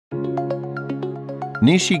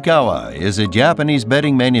Nishikawa is a Japanese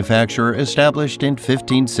bedding manufacturer established in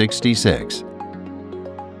 1566.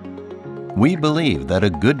 We believe that a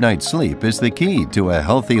good night's sleep is the key to a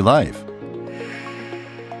healthy life.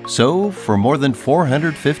 So, for more than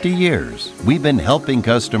 450 years, we've been helping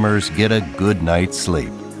customers get a good night's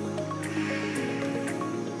sleep.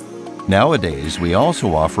 Nowadays, we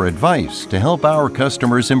also offer advice to help our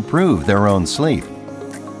customers improve their own sleep.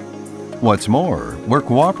 What's more, we're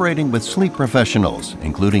cooperating with sleep professionals,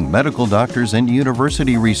 including medical doctors and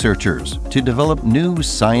university researchers, to develop new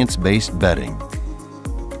science-based bedding.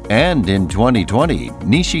 And in 2020,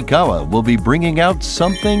 Nishikawa will be bringing out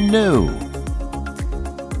something new.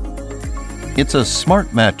 It's a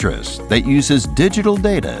smart mattress that uses digital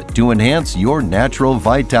data to enhance your natural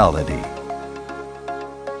vitality.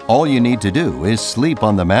 All you need to do is sleep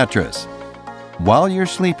on the mattress. While you're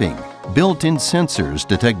sleeping, built-in sensors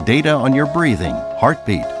detect data on your breathing,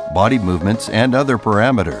 heartbeat, body movements, and other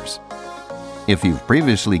parameters. If you've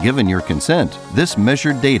previously given your consent, this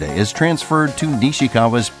measured data is transferred to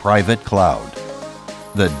Nishikawa's private cloud.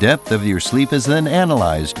 The depth of your sleep is then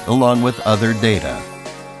analyzed along with other data.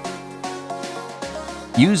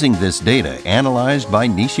 Using this data analyzed by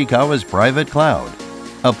Nishikawa's private cloud,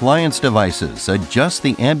 appliance devices adjust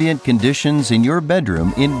the ambient conditions in your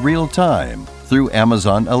bedroom in real time through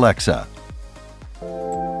Amazon Alexa.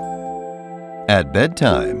 At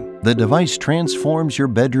bedtime, the device transforms your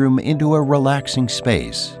bedroom into a relaxing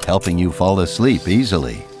space, helping you fall asleep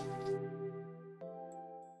easily.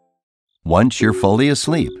 Once you're fully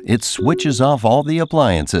asleep, it switches off all the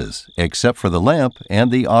appliances, except for the lamp and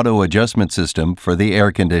the auto adjustment system for the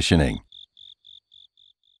air conditioning.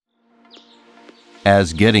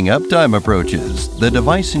 As getting up time approaches, the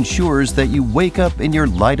device ensures that you wake up in your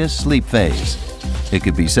lightest sleep phase. It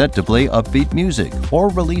could be set to play upbeat music or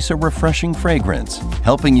release a refreshing fragrance,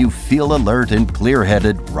 helping you feel alert and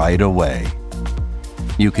clear-headed right away.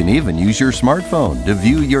 You can even use your smartphone to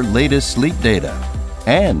view your latest sleep data.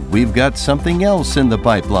 And we've got something else in the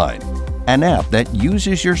pipeline, an app that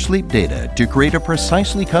uses your sleep data to create a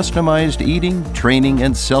precisely customized eating, training,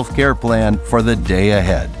 and self-care plan for the day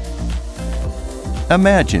ahead.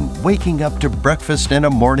 Imagine waking up to breakfast and a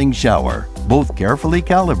morning shower, both carefully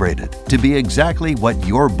calibrated to be exactly what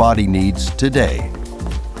your body needs today.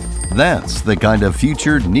 That's the kind of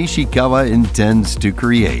future Nishikawa intends to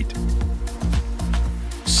create.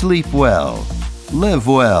 Sleep well, live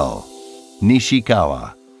well.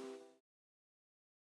 Nishikawa.